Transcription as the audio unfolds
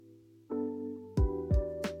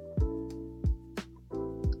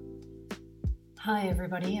Hi,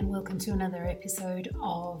 everybody, and welcome to another episode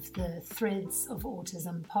of the Threads of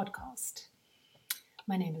Autism podcast.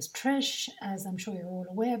 My name is Trish, as I'm sure you're all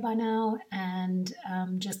aware by now, and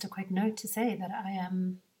just a quick note to say that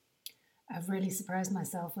I've really surprised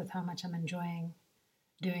myself with how much I'm enjoying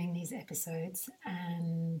doing these episodes,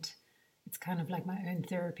 and it's kind of like my own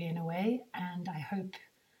therapy in a way, and I hope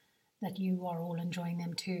that you are all enjoying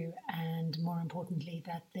them too, and more importantly,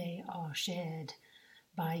 that they are shared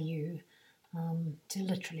by you to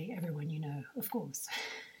literally everyone you know, of course.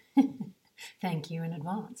 Thank you in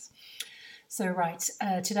advance. So, right,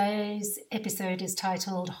 today's episode is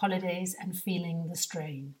titled Holidays and Feeling the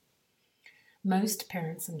Strain. Most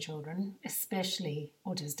parents and children, especially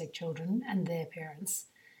autistic children and their parents,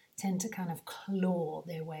 tend to kind of claw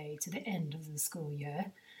their way to the end of the school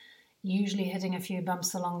year, usually hitting a few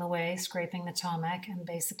bumps along the way, scraping the tarmac, and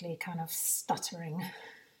basically kind of stuttering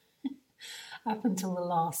up until the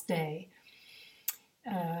last day.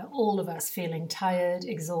 All of us feeling tired,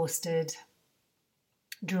 exhausted,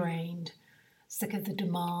 drained, sick of the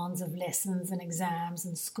demands of lessons and exams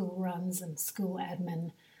and school runs and school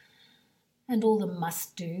admin and all the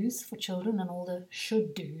must-dos for children and all the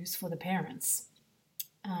should-dos for the parents.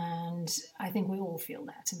 And I think we all feel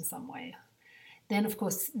that in some way. Then, of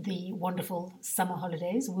course, the wonderful summer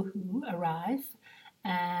holidays, woohoo, arrive.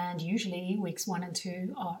 And usually weeks 1 and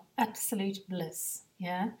 2 are absolute bliss,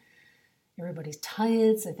 yeah? Everybody's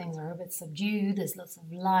tired, so things are a bit subdued. There's lots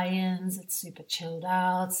of lie-ins. It's super chilled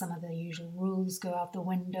out. Some of the usual rules go out the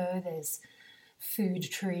window. There's food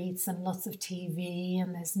treats and lots of TV,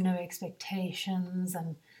 and there's no expectations,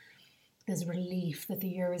 and there's relief that the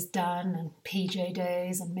year is done, and PJ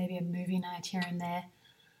days, and maybe a movie night here and there.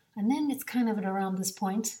 And then it's kind of at around this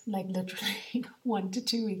point, like literally 1 to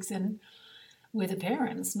 2 weeks in, with the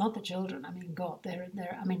parents, not the children. I mean, God,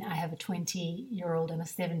 I have a 20-year-old and a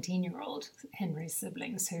 17-year-old, Henry's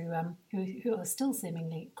siblings, who are still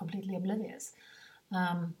seemingly completely oblivious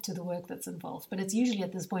to the work that's involved. But it's usually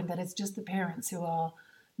at this point that it's just the parents who are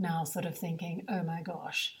now sort of thinking, oh my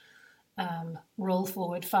gosh, roll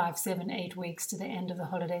forward 5, 7, 8 weeks to the end of the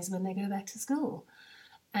holidays when they go back to school.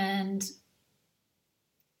 And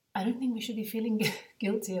I don't think we should be feeling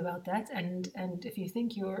guilty about that. And if you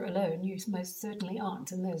think you're alone, you most certainly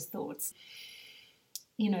aren't in those thoughts.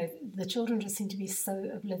 You know, the children just seem to be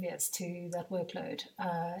so oblivious to that workload,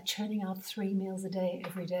 churning out 3 meals a day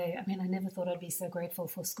every day. I mean, I never thought I'd be so grateful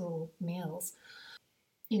for school meals.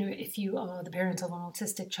 You know, if you are the parent of an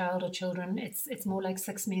autistic child or children, it's more like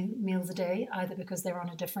 6 meals a day, either because they're on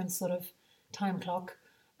a different sort of time clock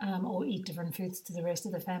or eat different foods to the rest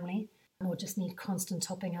of the family, or just need constant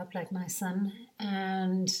topping up like my son.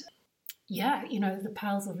 And yeah, you know, the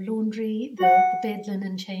piles of laundry, the bed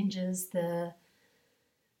linen changes, the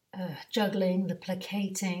juggling, the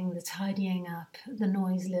placating, the tidying up, the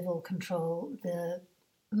noise level control, the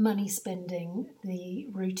money spending, the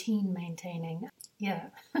routine maintaining. Yeah.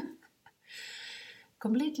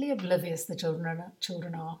 Completely oblivious the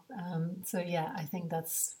children are. So yeah, I think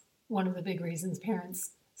that's one of the big reasons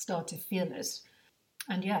parents start to feel it.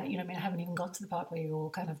 And yeah, you know, I mean, I haven't even got to the part where you all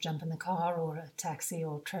kind of jump in the car or a taxi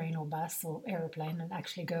or train or bus or aeroplane and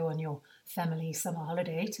actually go on your family summer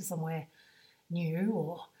holiday to somewhere new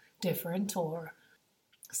or different or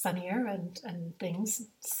sunnier and things.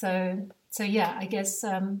 So yeah, I guess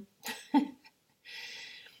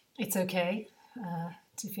it's okay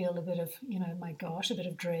to feel a bit of, you know, my gosh, a bit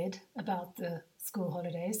of dread about the school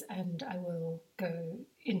holidays. And I will go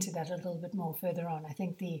into that a little bit more further on. I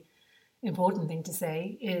think the important thing to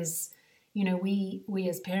say is, you know, we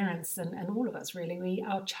as parents and all of us really,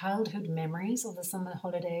 our childhood memories of the summer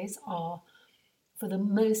holidays are, for the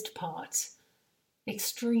most part,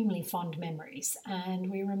 extremely fond memories,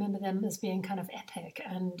 and we remember them as being kind of epic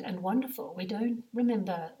and wonderful. We don't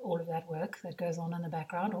remember all of that work that goes on in the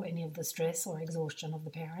background or any of the stress or exhaustion of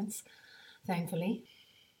the parents, thankfully.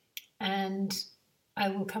 And I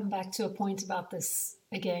will come back to a point about this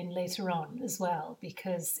again later on as well,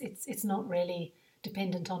 because it's not really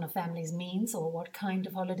dependent on a family's means or what kind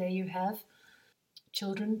of holiday you have.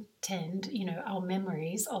 Children tend, you know, our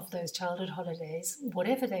memories of those childhood holidays,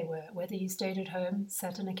 whatever they were, whether you stayed at home,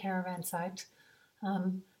 sat in a caravan site,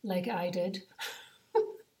 like I did,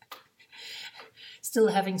 still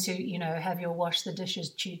having to, you know, have your wash the dishes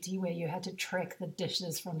duty where you had to trek the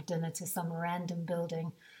dishes from dinner to some random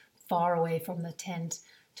building far away from the tent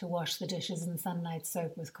to wash the dishes in sunlight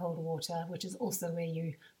soak with cold water, which is also where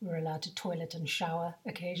you were allowed to toilet and shower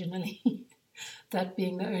occasionally. That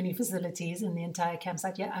being the only facilities in the entire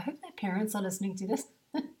campsite. Yeah, I hope their parents are listening to this.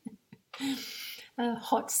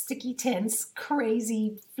 Hot, sticky tents,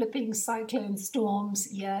 crazy flipping cyclone storms.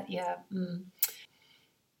 Yeah.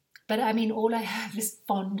 But I mean, all I have is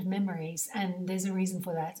fond memories, and there's a reason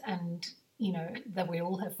for that. And, that we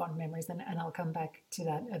all have fond memories, and I'll come back to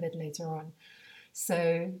that a bit later on.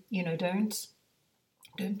 So, don't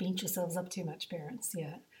beat yourselves up too much, parents.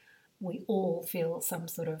 Yeah. We all feel some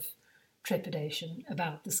sort of trepidation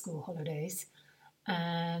about the school holidays.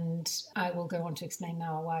 And I will go on to explain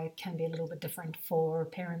now why it can be a little bit different for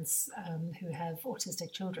parents who have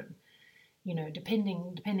autistic children.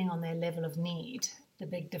 Depending on their level of need, the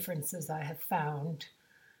big differences I have found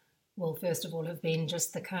will first of all have been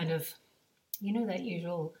just the kind of, that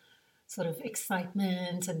usual sort of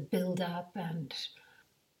excitement and build up and,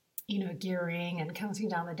 gearing and counting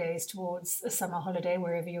down the days towards a summer holiday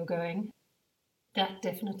wherever you're going. That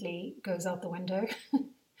definitely goes out the window.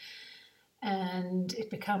 And it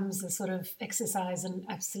becomes a sort of exercise in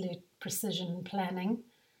absolute precision planning.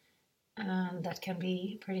 And that can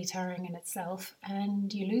be pretty tiring in itself.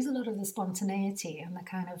 And you lose a lot of the spontaneity and the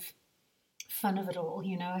kind of fun of it all.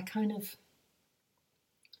 I kind of,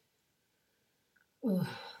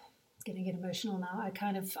 getting emotional now.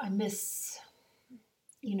 I miss,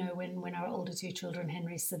 when our older two children,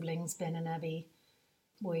 Henry's siblings, Ben and Abby,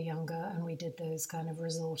 were younger, and we did those kind of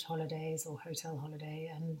resort holidays or hotel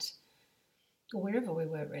holiday, or wherever we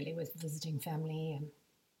were really, with visiting family and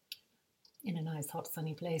in a nice hot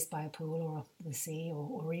sunny place by a pool or the sea,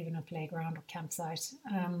 or even a playground or campsite.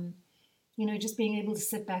 Just being able to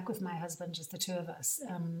sit back with my husband, just the two of us,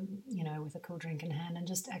 with a cool drink in hand, and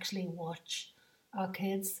just actually watch our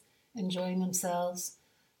kids enjoying themselves,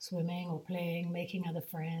 swimming or playing, making other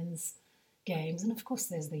friends, games. And of course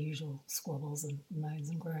there's the usual squabbles and moans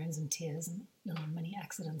and groans and tears and little mini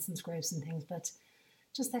accidents and scrapes and things, but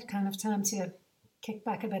just that kind of time to kick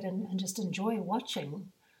back a bit and just enjoy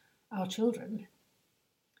watching our children.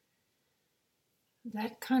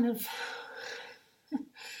 That kind of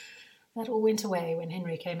that all went away when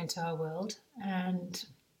Henry came into our world. And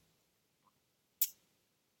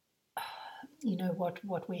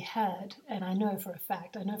what we had, and I know for a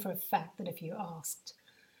fact that if you asked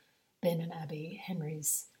Ben and Abby,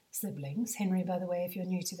 Henry's siblings — Henry, by the way, if you're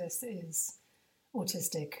new to this, is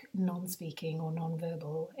autistic, non-speaking or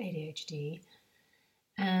non-verbal ADHD.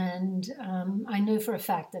 And I know for a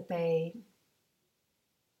fact that they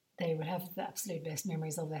would have the absolute best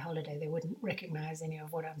memories of their holiday. They wouldn't recognize any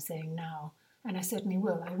of what I'm saying now. And I certainly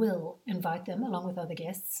will. I will invite them along with other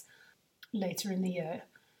guests later in the year.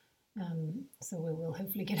 So we will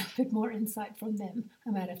hopefully get a bit more insight from them.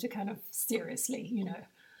 I might have to kind of seriously,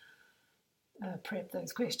 prep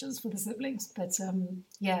those questions for the siblings. But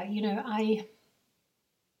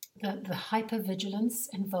the hypervigilance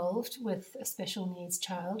involved with a special needs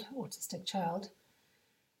child, autistic child,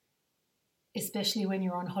 especially when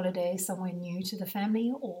you're on holiday somewhere new to the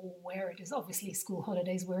family, or where it is obviously school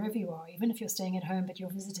holidays, wherever you are, even if you're staying at home but you're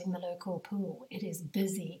visiting the local pool, it is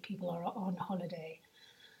busy. People are on holiday.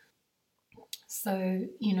 So,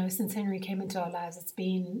 since Henry came into our lives, it's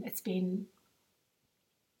been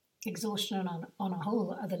exhaustion on a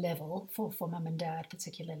whole other level for Mum and Dad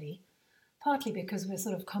particularly, partly because we're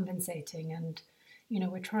sort of compensating and,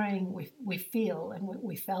 we're trying, we feel and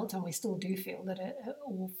we felt and we still do feel that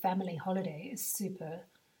a family holiday is super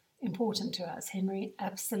important to us. Henry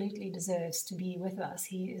absolutely deserves to be with us.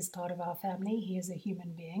 He is part of our family. He is a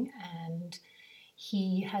human being, and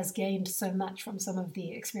he has gained so much from some of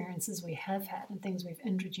the experiences we have had and things we've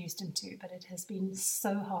introduced him to, but it has been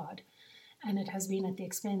so hard, and it has been at the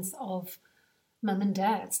expense of Mum and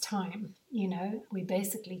Dad's time. We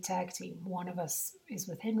basically tag team. One of us is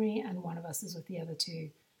with Henry and one of us is with the other two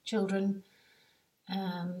children.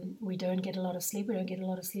 We don't get a lot of sleep. We don't get a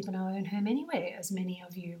lot of sleep in our own home anyway, as many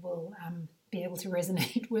of you will be able to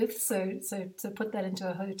resonate with. So to put that into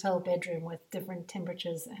a hotel bedroom with different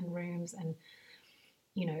temperatures and rooms and,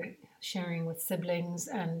 sharing with siblings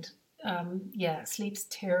and, sleeps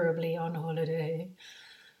terribly on holiday.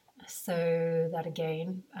 So that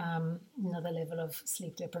again, another level of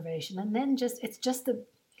sleep deprivation. And then for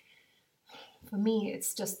me,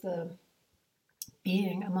 it's just the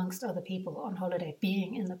being amongst other people on holiday,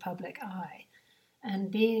 being in the public eye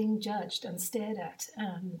and being judged and stared at.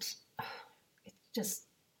 And it just,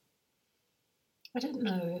 I don't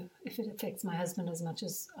know if it affects my husband as much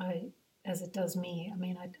as it does me. I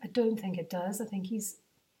mean, I don't think it does. I think he's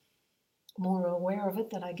more aware of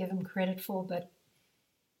it than I give him credit for, but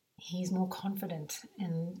he's more confident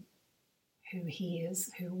in who he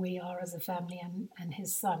is, who we are as a family, and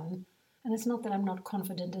his son. And it's not that I'm not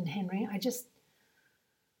confident in Henry. I just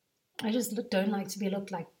don't like to be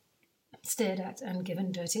stared at and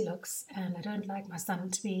given dirty looks. And I don't like my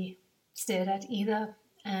son to be stared at either.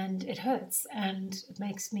 And it hurts and it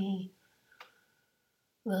makes me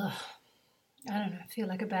ugh, I don't know, I feel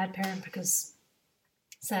like a bad parent because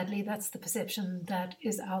sadly that's the perception that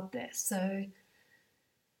is out there. So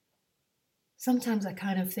sometimes I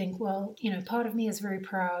kind of think, well, part of me is very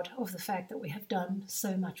proud of the fact that we have done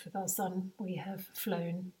so much with our son. We have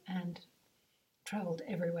flown and traveled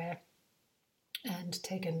everywhere and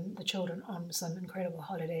taken the children on some incredible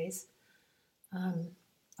holidays.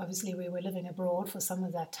 Obviously, we were living abroad for some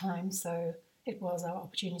of that time, so it was our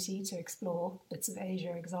opportunity to explore bits of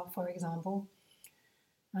Asia, for example.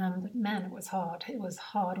 But man, it was hard. It was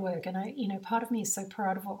hard work, and part of me is so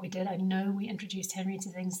proud of what we did. I know we introduced Henry to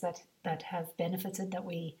things that have benefited, that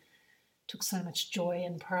we took so much joy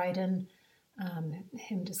and pride in.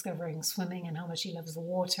 Him discovering swimming and how much he loves the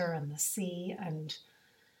water and the sea and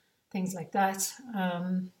things like that.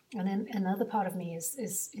 And then another part of me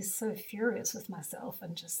is so furious with myself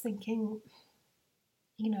and just thinking,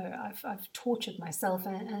 I've tortured myself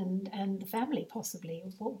and the family possibly.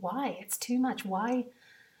 Why? It's too much. Why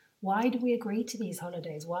did we agree to these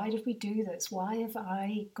holidays? Why did we do this? Why have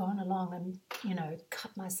I gone along and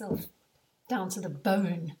cut myself down to the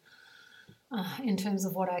bone in terms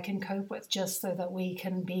of what I can cope with, just so that we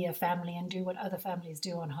can be a family and do what other families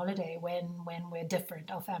do on holiday when we're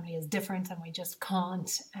different. Our family is different and we just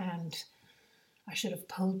can't, and I should have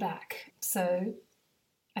pulled back. So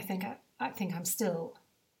I think I'm still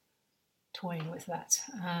toying with that.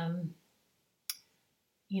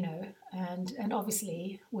 And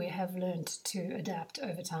obviously we have learned to adapt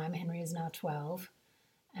over time. Henry is now 12,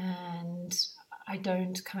 and I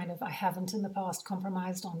haven't in the past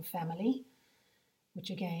compromised on family, which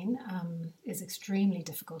again is extremely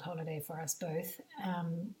difficult holiday for us both,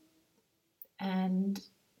 and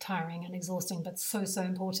tiring and exhausting, but so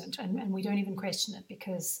important. And we don't even question it,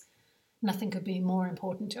 because nothing could be more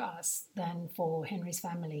important to us than for Henry's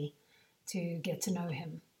family to get to know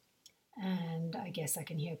him. And I guess I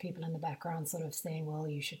can hear people in the background sort of saying, well,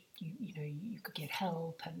 you could get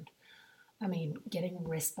help. And I mean, getting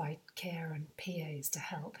respite care and PAs to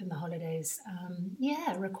help in the holidays,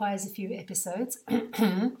 it requires a few episodes.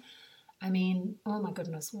 I mean, oh my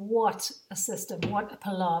goodness, what a system, what a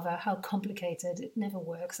palaver, how complicated. It never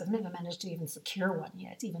works. I've never managed to even secure one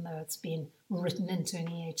yet, even though it's been written into an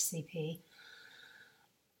EHCP.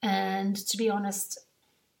 And to be honest,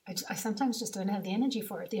 I sometimes just don't have the energy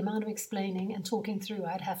for it. The amount of explaining and talking through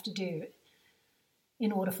I'd have to do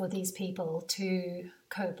in order for these people to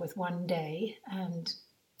cope with one day, and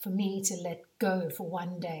for me to let go for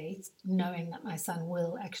one day, knowing that my son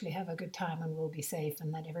will actually have a good time and will be safe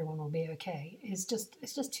and that everyone will be okay, it's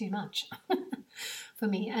just too much for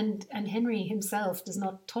me. And Henry himself does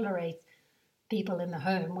not tolerate people in the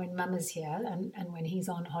home when mum is here and when he's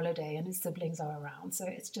on holiday and his siblings are around. So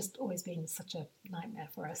it's just always been such a nightmare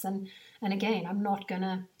for us. And again, I'm not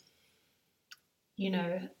gonna,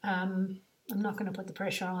 I'm not going to put the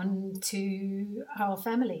pressure on to our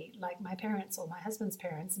family, like my parents or my husband's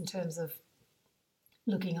parents, in terms of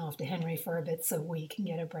looking after Henry for a bit so we can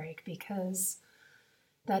get a break, because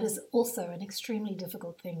that is also an extremely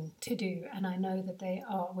difficult thing to do. And I know that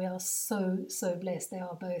we are so blessed. They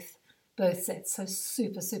are both sets so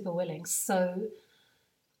super willing, so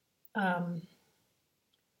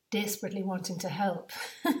desperately wanting to help.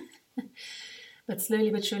 But slowly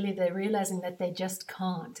but surely they're realizing that they just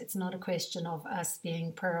can't. It's not a question of us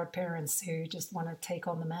being proud parents who just want to take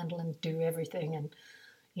on the mantle and do everything and,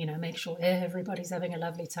 make sure everybody's having a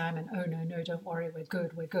lovely time and, oh, no, don't worry, we're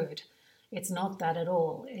good. It's not that at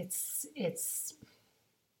all. It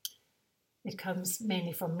comes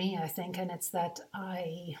mainly from me, I think, and it's that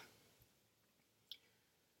I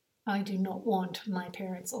do not want my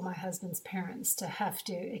parents or my husband's parents to have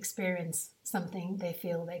to experience something they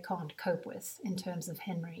feel they can't cope with in terms of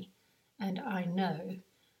Henry. And I know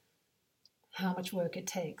how much work it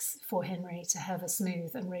takes for Henry to have a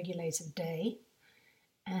smooth and regulated day,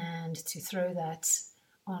 and to throw that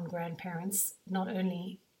on grandparents, not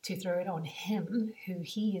only to throw it on him, who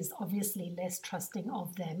he is obviously less trusting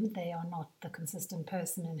of them. They are not the consistent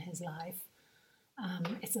person in his life.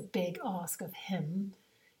 It's a big ask of him.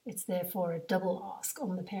 It's therefore a double ask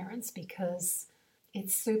on the parents, because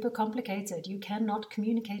it's super complicated. You cannot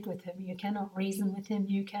communicate with him. You cannot reason with him.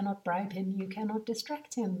 You cannot bribe him. You cannot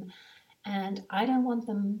distract him. And I don't want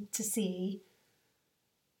them to see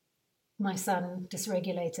my son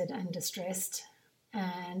dysregulated and distressed.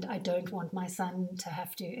 And I don't want my son to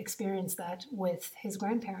have to experience that with his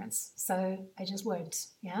grandparents. So I just won't,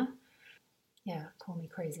 yeah? Yeah, call me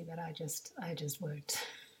crazy, but I just won't.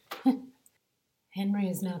 Henry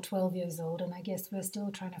is now 12 years old, and I guess we're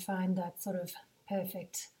still trying to find that sort of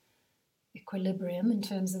perfect equilibrium in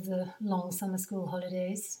terms of the long summer school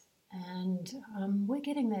holidays And we're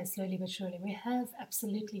getting there slowly but surely. We have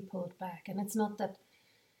absolutely pulled back. And it's not that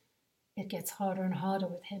it gets harder and harder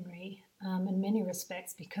with Henry in many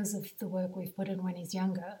respects because of the work we've put in when he's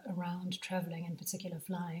younger around traveling, in particular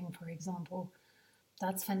flying, for example.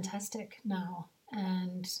 That's fantastic now.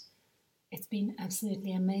 And it's been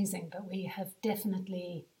absolutely amazing. But we have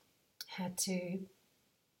definitely had to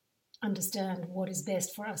understand what is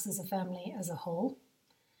best for us as a family as a whole.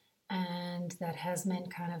 And that has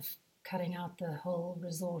meant kind of cutting out the whole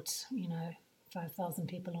resort, 5,000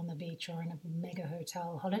 people on the beach or in a mega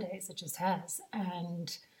hotel holidays. It just has.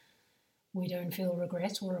 And we don't feel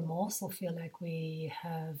regret or remorse or feel like we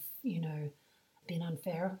have, been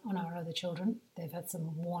unfair on our other children. They've had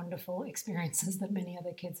some wonderful experiences that many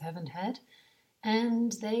other kids haven't had.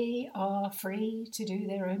 And they are free to do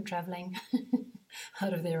their own traveling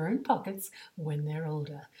out of their own pockets when they're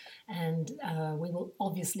older. And we will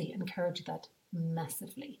obviously encourage that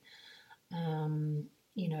massively.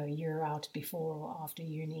 Year out before or after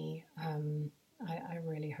uni, I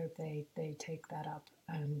really hope they take that up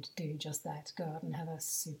and do just that. Go out and have a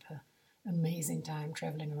super amazing time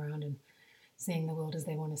traveling around and seeing the world as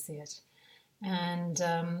they want to see it. And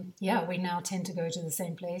we now tend to go to the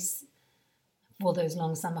same place for those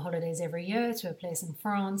long summer holidays every year, to a place in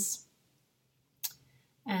France.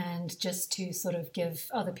 And just to sort of give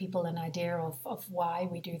other people an idea of why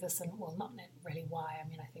we do this, and well, not really why. I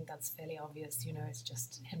mean, I think that's fairly obvious. It's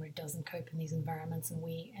just Henry doesn't cope in these environments, and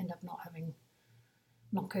we end up not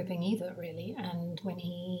coping either, really. And when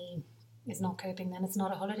he is not coping, then it's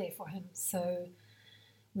not a holiday for him. So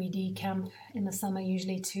we decamp in the summer,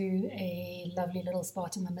 usually to a lovely little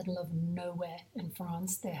spot in the middle of nowhere in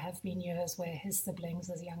France. There have been years where his siblings,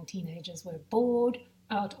 as young teenagers, were bored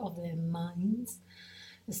out of their minds,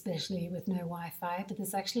 especially with no Wi-Fi. But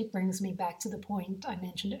this actually brings me back to the point I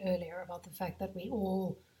mentioned earlier about the fact that we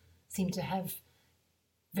all seem to have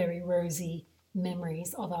very rosy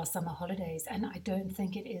memories of our summer holidays. And I don't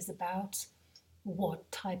think it is about what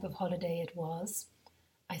type of holiday it was.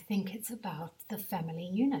 I think it's about the family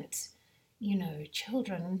unit.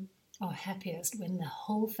 Children are happiest when the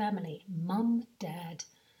whole family, mum, dad,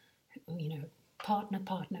 partner,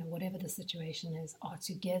 whatever the situation is, are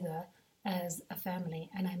together as a family.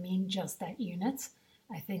 And I mean just that unit.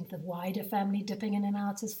 I think the wider family dipping in and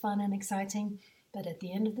out is fun and exciting, but at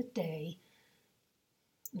the end of the day,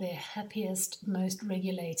 they're happiest, most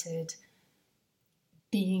regulated,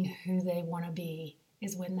 being who they want to be,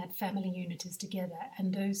 is when that family unit is together.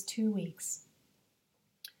 And those 2 weeks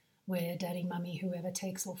where daddy, mummy, whoever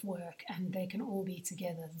takes off work and they can all be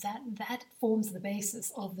together, that forms the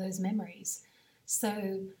basis of those memories.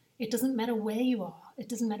 So it doesn't matter where you are. It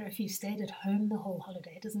doesn't matter if you stayed at home the whole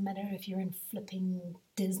holiday. It doesn't matter if you're in flipping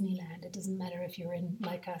Disneyland. It doesn't matter if you're in,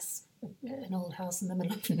 like us, an old house in the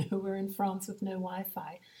middle of nowhere in France with no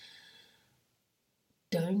Wi-Fi.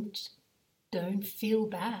 Don't feel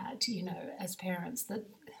bad, as parents. That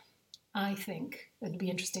I think it'd be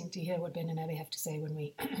interesting to hear what Ben and Abby have to say when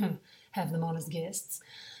we have them on as guests.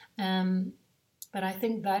 But I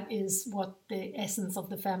think that is what the essence of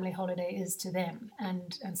the family holiday is to them.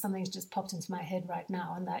 And something's just popped into my head right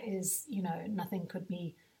now, and that is, nothing could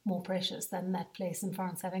be more precious than that place in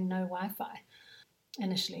France having no Wi-Fi.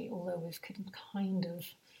 Initially, although we've kind of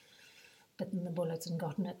bitten the bullet and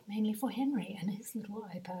gotten it mainly for Henry and his little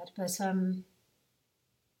iPad. But,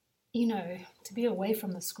 to be away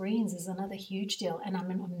from the screens is another huge deal. And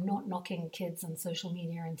I'm not knocking kids and social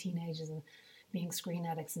media and teenagers and being screen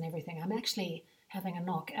addicts and everything. I'm actually having a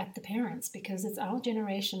knock at the parents, because it's our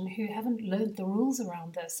generation who haven't learned the rules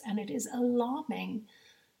around this. And it is alarming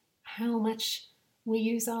how much we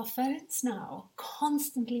use our phones now,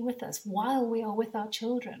 constantly with us while we are with our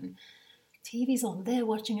children. TV's on, they're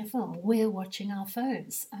watching a film, we're watching our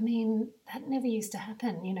phones. I mean, that never used to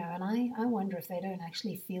happen, and I wonder if they don't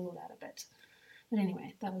actually feel that a bit. But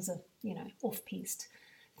anyway, that was a, off-piste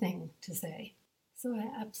thing to say. So I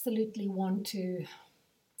absolutely want to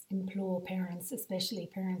implore parents, especially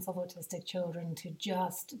parents of autistic children, to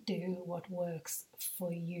just do what works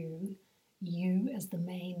for you as the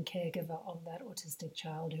main caregiver of that autistic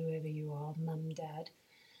child, whoever you are, mum, dad,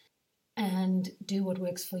 and do what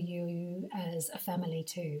works for you as a family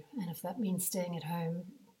too. And if that means staying at home,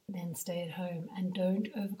 then stay at home, and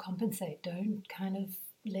don't overcompensate. Don't kind of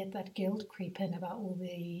let that guilt creep in about all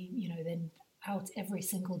the, then out every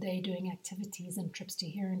single day doing activities and trips to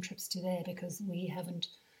here and trips to there because we haven't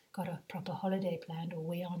got a proper holiday planned or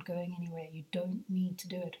we aren't going anywhere. You don't need to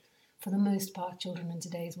do it. For the most part, children in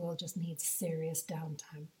today's world just need serious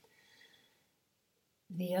downtime.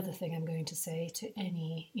 The other thing I'm going to say, to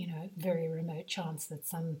any, very remote chance that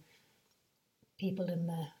some people in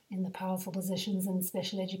the powerful positions in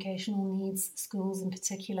special educational needs schools in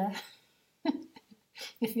particular.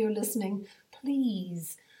 If you're listening,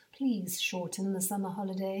 please shorten the summer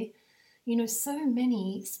holiday. You know, so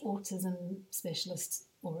many autism specialists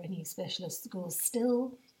or any specialist schools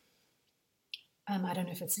still, I don't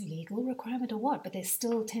know if it's a legal requirement or what, but they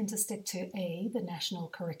still tend to stick to the national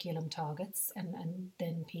curriculum targets and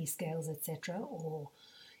then P scales, etc., or,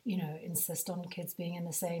 you know, insist on kids being in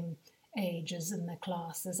the same ages in the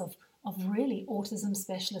classes of really autism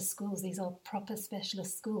specialist schools. These are proper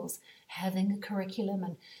specialist schools, having a curriculum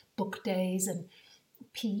and book days and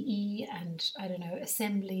PE and, I don't know,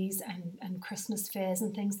 assemblies and Christmas fairs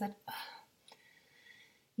and things that,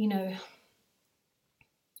 you know,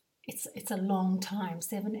 it's a long time.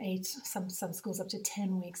 7, 8, some schools up to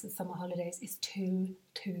 10 weeks of summer holidays is too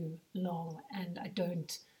long, and I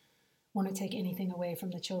don't want to take anything away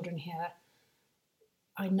from the children here.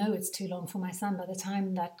 I know it's too long for my son. By the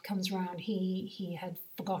time that comes around, he had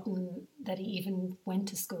forgotten that he even went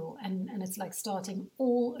to school, and it's like starting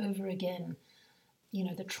all over again. You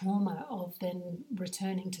know, the trauma of then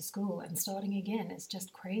returning to school and starting again is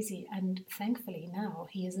just crazy. And thankfully now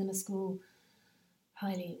he is in a school,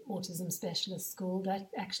 highly autism specialist school, that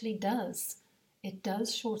actually does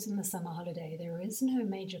shorten the summer holiday. There is no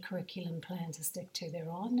major curriculum plan to stick to. There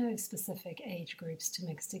are no specific age groups to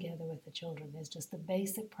mix together with the children. There's just the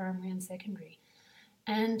basic primary and secondary.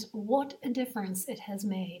 And what a difference it has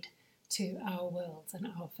made to our worlds and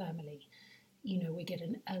our family. You know, we get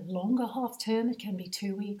a longer half term. It can be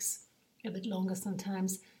 2 weeks, a bit longer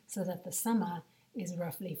sometimes, so that the summer is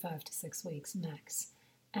roughly 5 to 6 weeks max.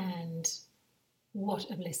 And what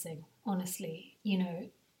a blessing, honestly. You know,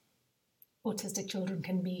 autistic children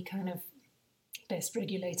can be kind of best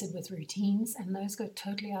regulated with routines, and those go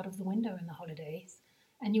totally out of the window in the holidays.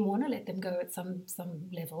 And you want to let them go at some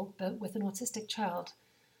level, but with an autistic child,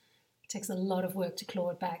 it takes a lot of work to claw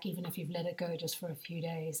it back, even if you've let it go just for a few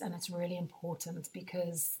days. And it's really important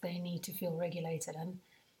because they need to feel regulated, and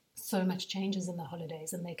so much changes in the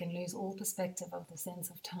holidays, and they can lose all perspective of the sense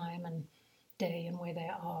of time and day and where they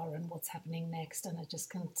are and what's happening next. And it just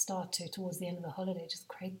can start to, towards the end of the holiday, just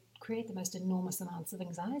create the most enormous amounts of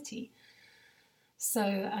anxiety.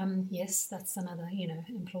 So yes, that's another, you know,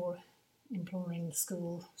 imploring the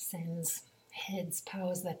school sends heads,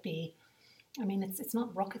 powers that be. I mean, it's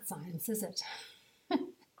not rocket science, is it?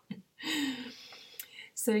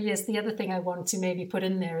 So yes, the other thing I want to maybe put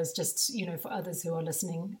in there is just, you know, for others who are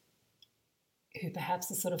listening, who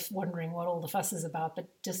perhaps are sort of wondering what all the fuss is about, but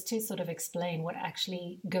just to sort of explain what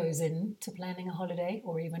actually goes into planning a holiday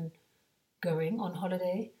or even going on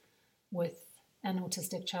holiday with an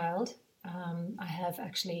autistic child. I have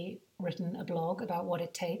actually written a blog about what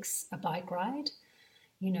it takes, a bike ride.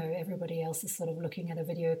 You know, everybody else is sort of looking at a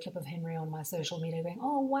video clip of Henry on my social media going,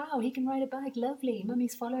 oh, wow, he can ride a bike, lovely,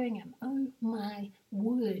 mummy's following him. Oh, my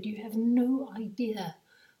word, you have no idea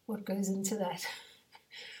what goes into that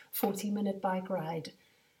 40-minute bike ride.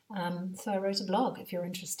 So I wrote a blog if you're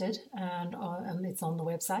interested, and it's on the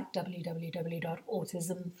website,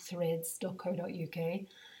 www.autismthreads.co.uk.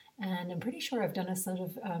 And I'm pretty sure I've done a sort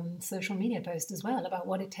of social media post as well about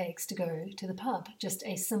what it takes to go to the pub. Just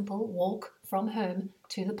a simple walk from home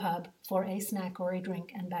to the pub for a snack or a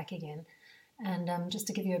drink and back again. And just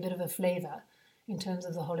to give you a bit of a flavour in terms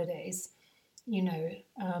of the holidays, you know,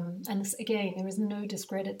 and this, again, there is no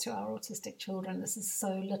discredit to our autistic children. This is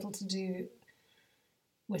so little to do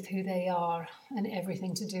with who they are and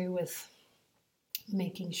everything to do with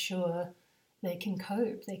making sure they can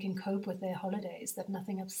cope with their holidays, that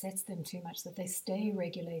nothing upsets them too much, that they stay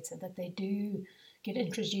regulated, that they do get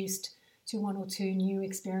introduced to 1 or 2 new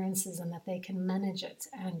experiences and that they can manage it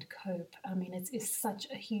and cope. I mean, it's such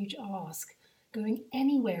a huge ask going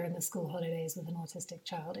anywhere in the school holidays with an autistic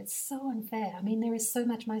child. It's so unfair. I mean, there is so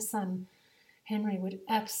much my son Henry would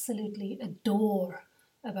absolutely adore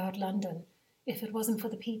about London if it wasn't for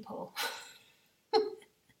the people.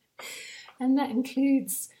 And that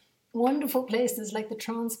includes wonderful places like the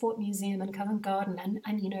Transport Museum and Covent Garden.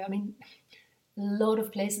 And you know, I mean, a lot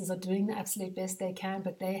of places are doing the absolute best they can,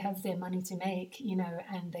 but they have their money to make, you know,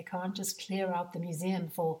 and they can't just clear out the museum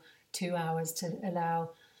for 2 hours to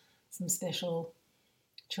allow some special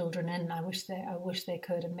children in. I wish they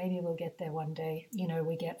could, and maybe we'll get there one day. You know,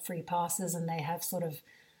 we get free passes and they have sort of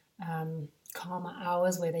calmer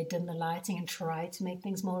hours where they dim the lighting and try to make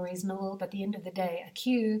things more reasonable. But at the end of the day, a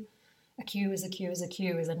queue is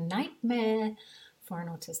a nightmare for an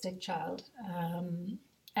autistic child.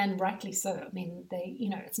 And rightly so. I mean, they, you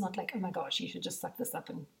know, it's not like, oh my gosh, you should just suck this up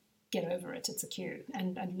and get over it. It's a queue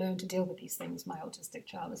and learn to deal with these things. My autistic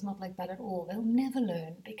child is not like that at all. They'll never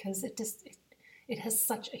learn because It has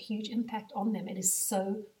such a huge impact on them. It is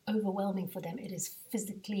so overwhelming for them. It is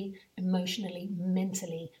physically, emotionally,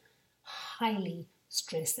 mentally, highly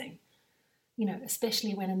stressing,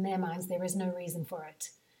 especially when in their minds there is no reason for it.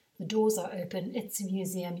 The doors are open. It's a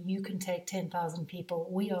museum. You can take 10,000 people.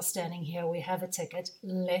 We are standing here. We have a ticket.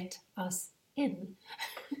 Let us in.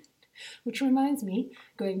 Which reminds me,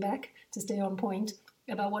 going back to stay on point,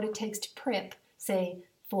 about what it takes to prep, say,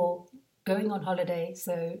 for going on holiday.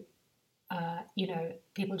 So,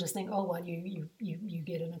 people just think, oh, well, you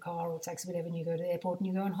get in a car or taxi, whatever, and you go to the airport and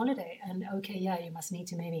you go on holiday. And okay, yeah, you must need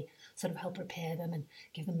to maybe sort of help prepare them and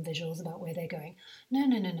give them visuals about where they're going. No.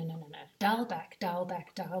 Dial back.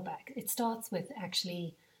 It starts with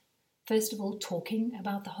actually, first of all, talking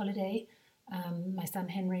about the holiday. My son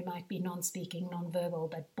Henry might be non-speaking, non-verbal,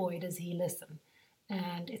 but boy, does he listen.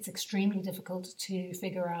 And it's extremely difficult to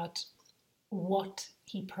figure out what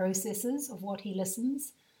he processes of what he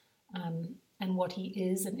listens, and what he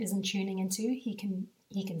is and isn't tuning into. He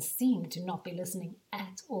can seem to not be listening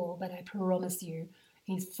at all, but I promise you,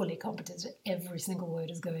 he's fully competent. Every single word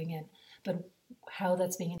is going in. But how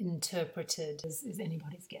that's being interpreted is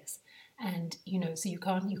anybody's guess. And so you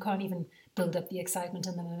can't even build up the excitement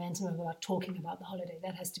and the momentum about talking about the holiday.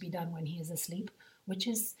 That has to be done when he is asleep, which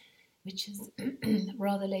is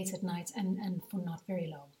rather late at night and for not very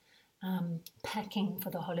long. Packing for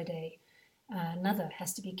the holiday, another,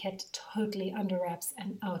 has to be kept totally under wraps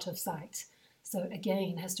and out of sight. So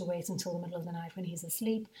again, has to wait until the middle of the night when he's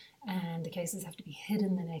asleep, and the cases have to be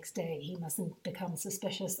hidden the next day. He mustn't become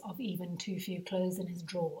suspicious of even too few clothes in his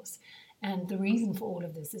drawers. And the reason for all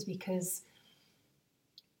of this is because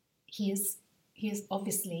he is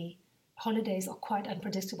obviously, holidays are quite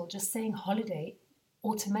unpredictable. Just saying holiday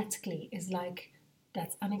automatically is like,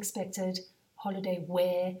 that's unexpected. Holiday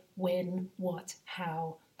where, when, what,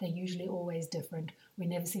 how. They're usually always different. We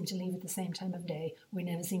never seem to leave at the same time of day. We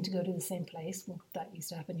never seem to go to the same place. Well, that used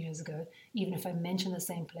to happen years ago. Even if I mention the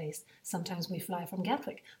same place, sometimes we fly from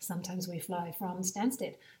Gatwick. Sometimes we fly from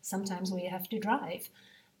Stansted. Sometimes we have to drive.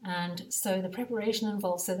 And so the preparation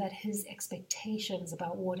involved, so that his expectations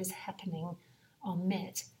about what is happening are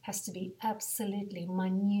met, has to be absolutely,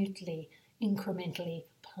 minutely, incrementally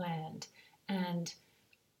planned. And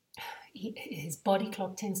his body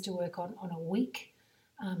clock tends to work on a week.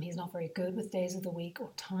 He's not very good with days of the week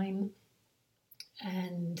or time.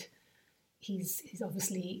 And he's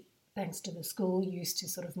obviously, thanks to the school, used to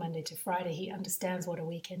sort of Monday to Friday. He understands what a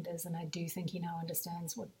weekend is, and I do think he now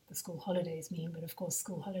understands what the school holidays mean. But of course,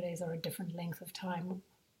 school holidays are a different length of time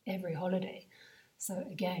every holiday. So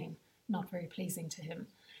again, not very pleasing to him.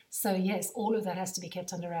 So yes, all of that has to be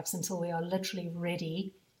kept under wraps until we are literally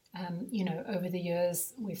ready. Over the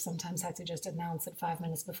years, we've sometimes had to just announce it 5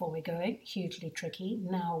 minutes before we're going. Hugely tricky.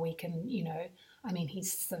 Now we can,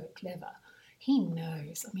 he's so clever. He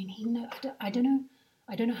knows. He knows. I don't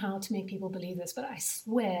know how to make people believe this, but I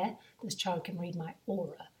swear this child can read my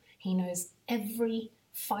aura. He knows every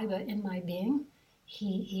fiber in my being.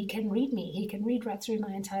 He can read me. He can read right through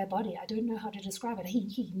my entire body. I don't know how to describe it.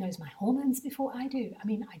 He knows my hormones before I do.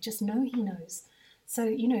 I just know he knows. So,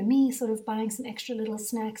 me sort of buying some extra little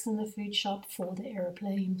snacks in the food shop for the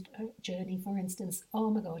aeroplane journey, for instance. Oh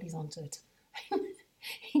my God, he's onto it.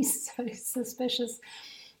 He's so suspicious,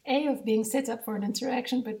 A, of being set up for an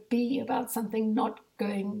interaction, but B, about something not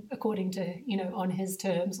going according to, on his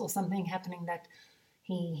terms, or something happening that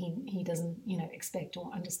he doesn't, expect or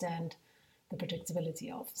understand the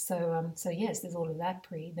predictability of. So yes, there's all of that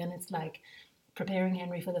Then it's like preparing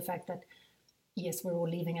Henry for the fact that, yes, we're all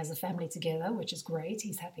leaving as a family together, which is great.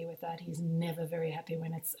 He's happy with that. He's never very happy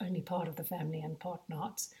when it's only part of the family and part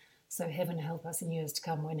not. So heaven help us in years to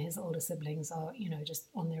come when his older siblings are, just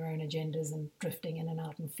on their own agendas and drifting in and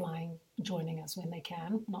out and flying, joining us when they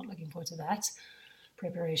can. Not looking forward to that.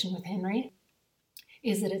 Preparation with Henry.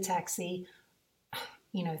 Is it a taxi?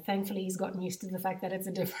 Thankfully he's gotten used to the fact that it's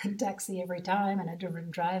a different taxi every time and a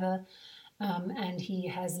different driver. And he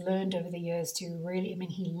has learned over the years to really,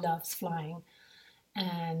 he loves flying.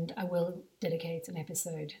 And I will dedicate an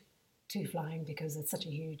episode to flying because it's such a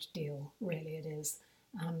huge deal. Really, it is.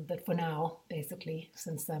 But for now, basically,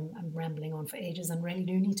 since I'm rambling on for ages and really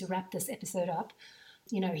do need to wrap this episode up,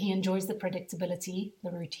 he enjoys the predictability,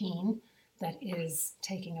 the routine that is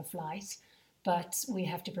taking a flight. But we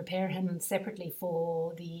have to prepare him separately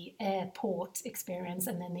for the airport experience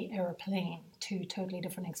and then the aeroplane, two totally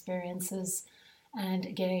different experiences. And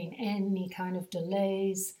again, any kind of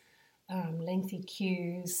delays, lengthy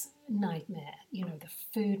queues, nightmare. The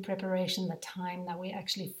food preparation, the time that we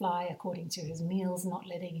actually fly according to his meals, not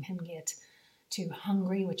letting him get too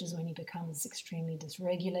hungry, which is when he becomes extremely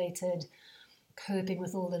dysregulated. coping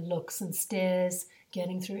with all the looks and stares,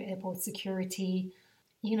 getting through airport security.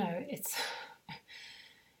 You know,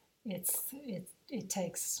 it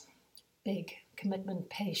takes big commitment,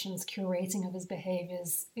 patience, curating of his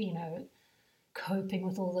behaviors, you know, coping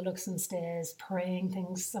with all the looks and stares,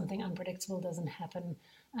 praying something unpredictable doesn't happen.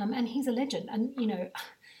 And he's a legend. And, you know,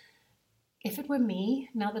 if it were me,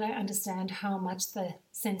 now that I understand how much the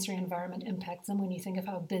sensory environment impacts them, when you think of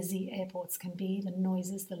how busy airports can be, the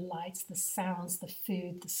noises, the lights, the sounds, the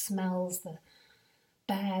food, the smells, the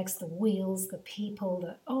bags, the wheels, the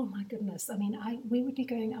people, oh my goodness. I mean, I'd be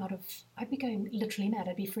going literally mad.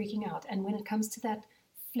 I'd be freaking out. And when it comes to that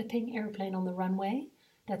flipping airplane on the runway,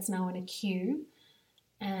 that's now in a queue,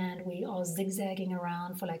 and we are zigzagging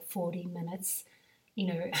around for like 40 minutes, you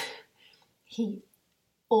know,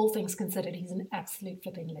 all things considered, he's an absolute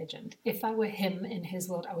flipping legend. If I were him in his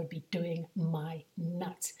world, I would be doing my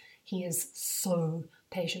nut. He is so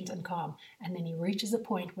patient and calm. And then he reaches a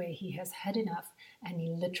point where he has had enough, and he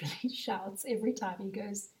literally shouts every time he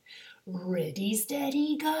goes, "Ready,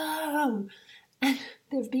 steady, go!" And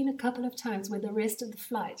there have been a couple of times where the rest of the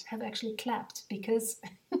flight have actually clapped because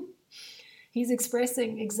he's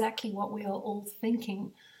expressing exactly what we are all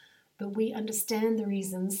thinking. But we understand the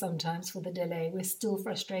reasons sometimes for the delay. We're still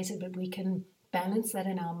frustrated, but we can balance that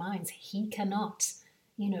in our minds. He cannot.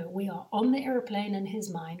 You know, we are on the airplane in his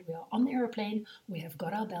mind. We are on the airplane. We have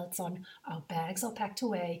got our belts on. Our bags are packed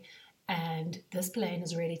away. And this plane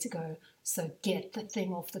is ready to go. So get the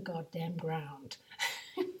thing off the goddamn ground.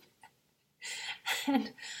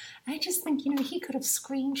 And I just think, you know, he could have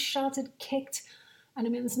screamed, shouted, kicked. And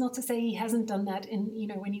I mean, it's not to say he hasn't done that in, you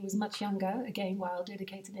know, when he was much younger. Again, why I'll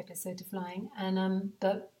dedicate an episode to flying. And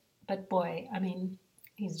but boy, I mean,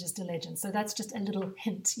 he's just a legend. So that's just a little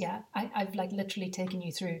hint. Yeah, I've like literally taken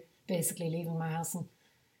you through basically leaving my house and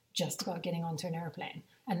just about getting onto an airplane.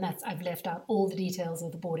 And I've left out all the details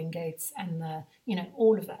of the boarding gates and the, you know,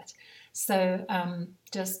 all of that. So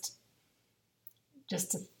just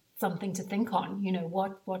something to think on. You know,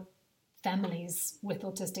 what families with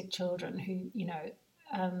autistic children who, you know,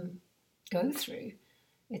 go through.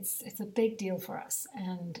 It's a big deal for us.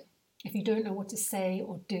 And if you don't know what to say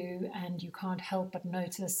or do, and you can't help but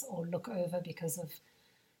notice or look over because of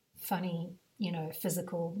funny, you know,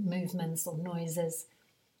 physical movements or noises,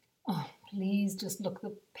 oh, please just look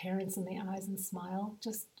the parents in the eyes and smile.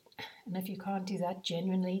 And if you can't do that,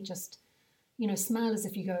 genuinely just, you know, smile as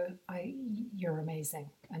if you go, you're amazing,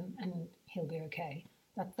 and he'll be okay.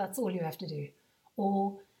 That's all you have to do.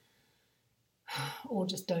 Or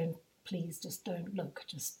just don't look.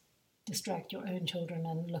 Just distract your own children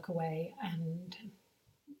and look away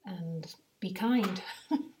and be kind.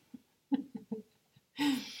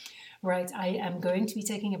 Right, I am going to be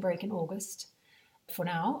taking a break in August. For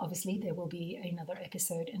now, obviously, there will be another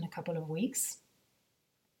episode in a couple of weeks.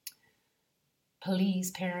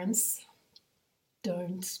 Please, parents,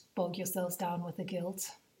 don't bog yourselves down with the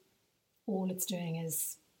guilt. All it's doing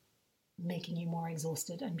is making you more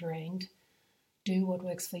exhausted and drained. Do what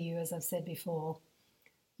works for you, as I've said before.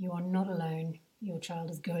 You are not alone. Your child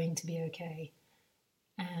is going to be okay.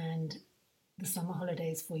 And the summer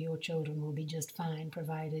holidays for your children will be just fine,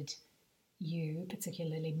 provided you,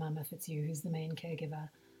 particularly mum, if it's you who's the main caregiver,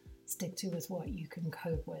 stick to with what you can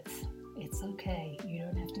cope with. It's okay. You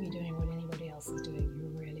don't have to be doing what anybody else is doing.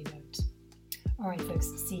 You really don't. All right, folks,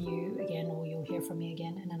 see you again, or you'll hear from me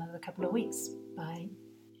again in another couple of weeks. Bye.